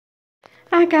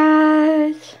Hi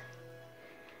guys!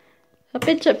 I've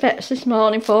been to vets this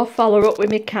morning for a follow up with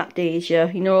my cat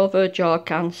Deja, over her jaw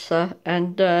cancer,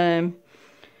 and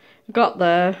got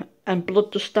there and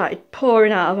blood just started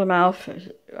pouring out of her mouth.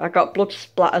 I got blood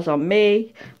splatters on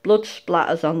me, blood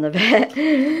splatters on the vet.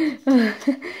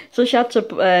 So she had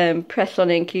to press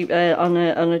on it and keep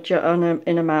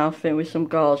in her mouth with some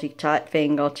gauzy type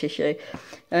thing or tissue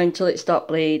until it stopped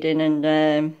bleeding,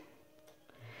 and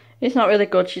it's not really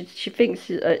good. She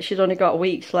thinks she's only got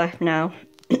weeks left now.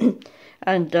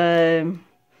 And the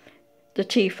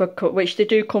teeth are which they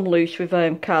do come loose with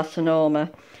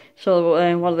carcinoma.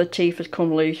 So one of the teeth has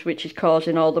come loose, which is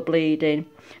causing all the bleeding,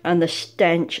 and the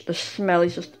stench, the smell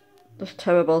is just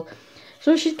terrible.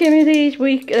 So she's giving me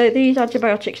these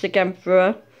antibiotics again for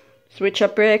her, which I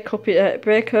break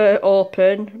her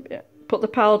open, put the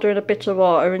powder in a bit of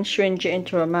water and syringe it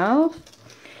into her mouth.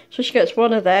 So she gets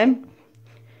one of them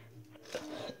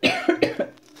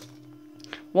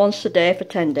once a day for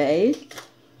 10 days.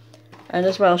 And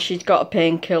as well, she's got a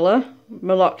painkiller,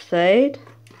 Meloxide.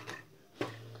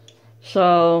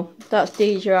 So that's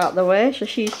Deja out the way, so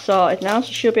she's sorted now,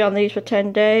 so she'll be on these for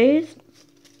 10 days.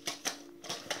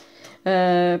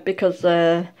 Because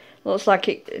looks like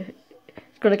it's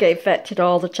going to get infected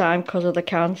all the time because of the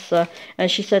cancer.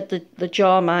 And she said the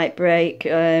jaw might break,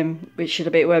 which she's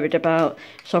a bit worried about.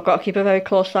 So I've got to keep a very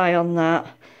close eye on that.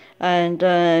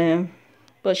 And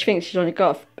but she thinks she's only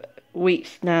got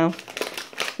weeks now,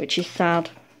 which is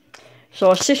sad. So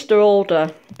her sister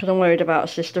older, because I'm worried about her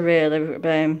sister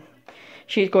really.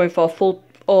 She's going for a full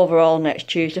overall next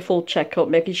Tuesday, full checkup,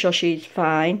 making sure she's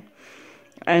fine.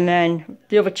 And then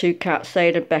the other two cats,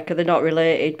 Sade and Becca, they're not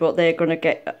related, but they're going to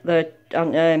get the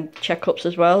checkups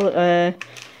as well in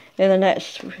the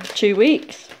next 2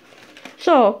 weeks.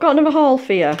 So, got another haul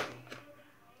for you.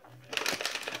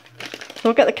 So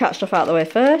I'll get the cat stuff out of the way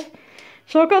first.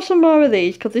 So I've got some more of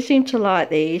these because they seem to like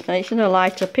these. And it's in a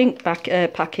lighter pink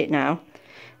packet now.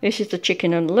 This is the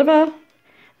chicken and liver,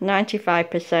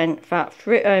 95%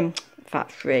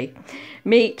 fat-free.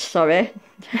 Meat, sorry.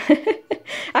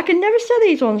 I can never say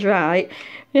these ones right.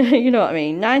 You know what I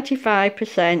mean.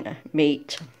 95%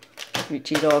 meat,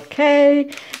 which is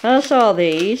okay. And I saw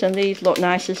these, and these look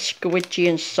nice and squidgy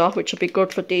and soft, which will be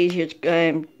good for Deja's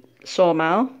sore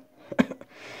mouth.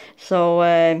 So,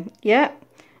 yeah.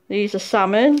 These are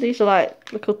salmon. These are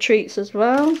like little treats as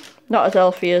well. Not as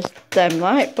healthy as them,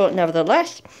 like, but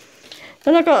nevertheless.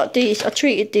 Then I got these. I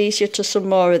treated Deja to some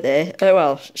more of this.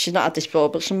 Well, she's not had this before,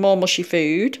 but some more mushy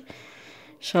food.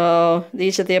 So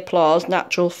these are the Applause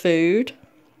natural food.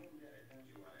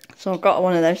 So I've got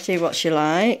one of them. See what she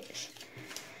likes.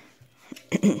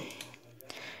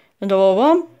 Another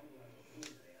one.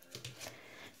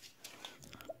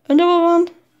 Another one.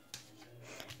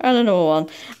 And another one.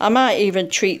 I might even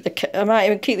keep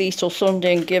these till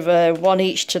Sunday and give one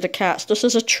each to the cats, just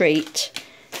as a treat.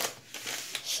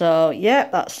 So yeah,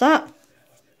 that's that.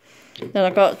 Then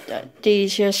I got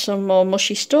Deja some more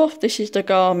mushy stuff. This is the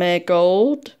Gourmet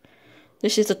Gold.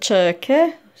 This is the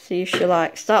turkey. See if she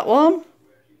likes that one.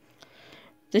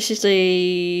 This is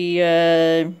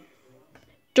the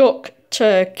duck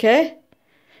turkey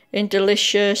in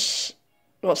delicious.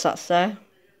 What's that say?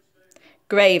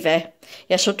 Gravy.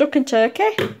 Yeah, so duck and turkey.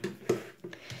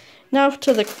 Now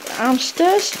to the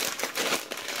hamsters.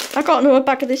 I got another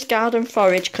bag of this garden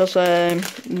forage because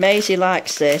Maisie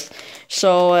likes this.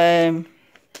 So I'm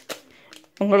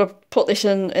going to put this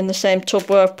in the same tub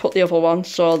where I've put the other one.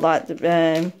 So like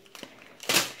the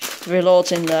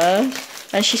reloads in there.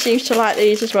 And she seems to like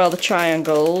these as well, the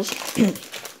triangles.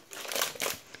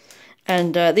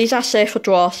 And these are safe for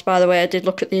dwarfs, by the way. I did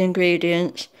look at the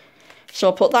ingredients. So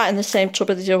I'll put that in the same tub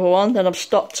as the other one. Then I'm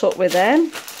stocked up with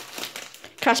them.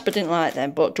 Casper didn't like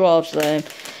them, but dwarves, I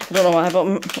don't know why,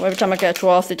 but every time I get a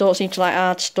dwarf, they don't seem to like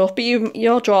hard stuff. But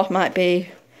your dwarf might be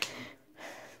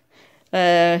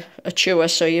a chewer,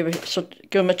 so give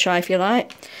them a try if you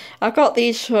like. I've got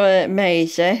these for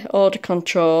Maisie, odor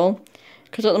control,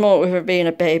 because at the moment with her being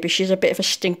a baby, she's a bit of a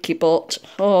stinky butt.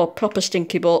 Oh, proper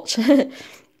stinky butt. So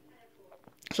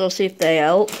I'll see if they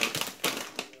help.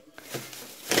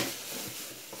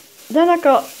 Then I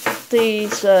got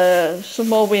these, some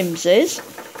more Whimsies.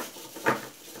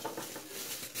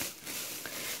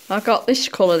 I got this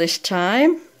colour this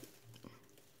time.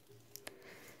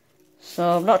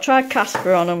 So I've not tried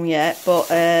Casper on them yet, but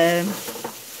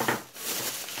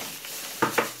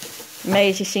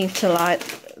Maisie seems to like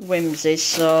Whimsies,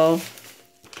 so.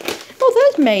 Oh,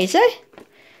 there's Maisie.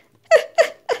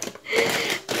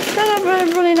 Then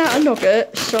I'm running out of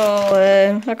nuggets,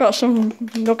 so I got some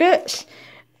nuggets.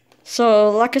 So,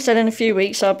 like I said, in a few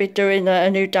weeks I'll be doing a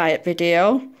new diet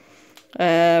video.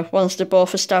 once they're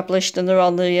both established and they're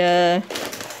on the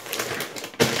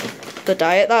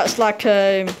diet. That's like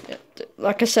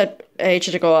I said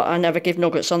ages ago, I never give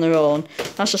nuggets on their own.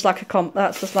 That's just like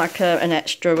an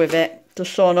extra with it.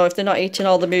 Just so I know if they're not eating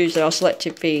all the muesli or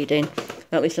selective feeding,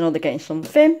 at least I know they're getting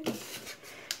something.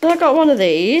 Then I got one of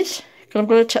these, because I'm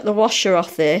going to take the washer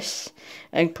off this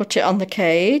and put it on the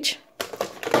cage.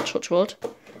 Touch wood.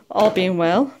 All being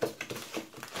well.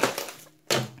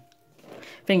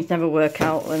 Things never work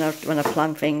out when I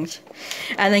plan things.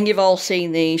 And then you've all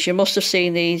seen these. You must have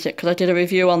seen these because I did a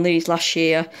review on these last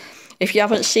year. If you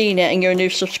haven't seen it and you're a new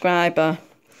subscriber,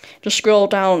 just scroll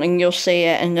down and you'll see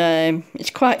it. And it's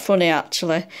quite funny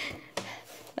actually.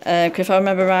 Because if I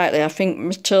remember rightly, I think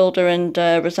Matilda and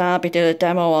Rosabi did a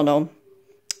demo on them.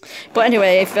 But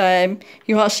anyway, if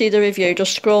you want to see the review,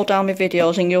 just scroll down my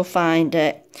videos and you'll find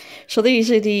it. So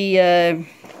these are the... I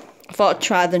thought I'd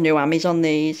try the new Ammies on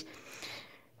these.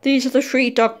 These are the 3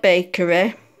 Dog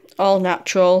Bakery, all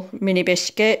natural mini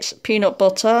biscuits, peanut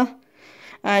butter.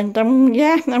 And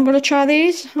yeah, I'm going to try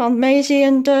these on Maisie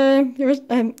and... oh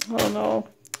no,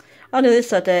 I nearly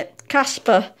said it.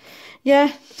 Casper.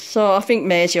 Yeah, so I think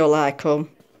Maisie will like them.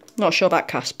 Not sure about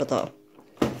Casper though.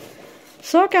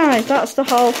 So guys, that's the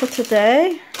haul for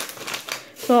today.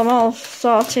 So I'm all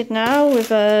sorted now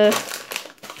with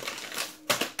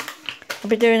I'll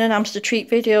be doing an hamster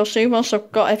treat video soon once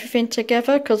I've got everything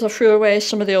together, because I threw away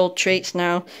some of the old treats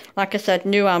now. Like I said,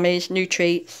 new Ammies, new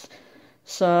treats.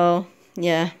 So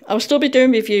yeah, I'll still be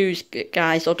doing reviews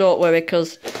guys, so don't worry,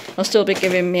 because I'll still be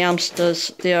giving my hamsters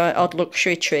the odd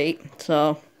luxury treat.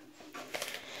 So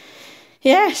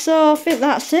yeah, so I think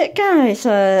that's it guys.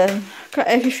 Got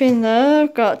everything there.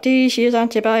 I've got these year's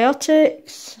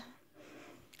antibiotics,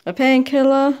 a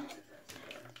painkiller,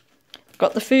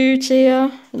 got the foods here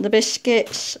and the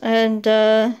biscuits, and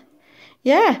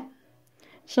yeah,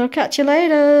 so catch you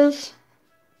later.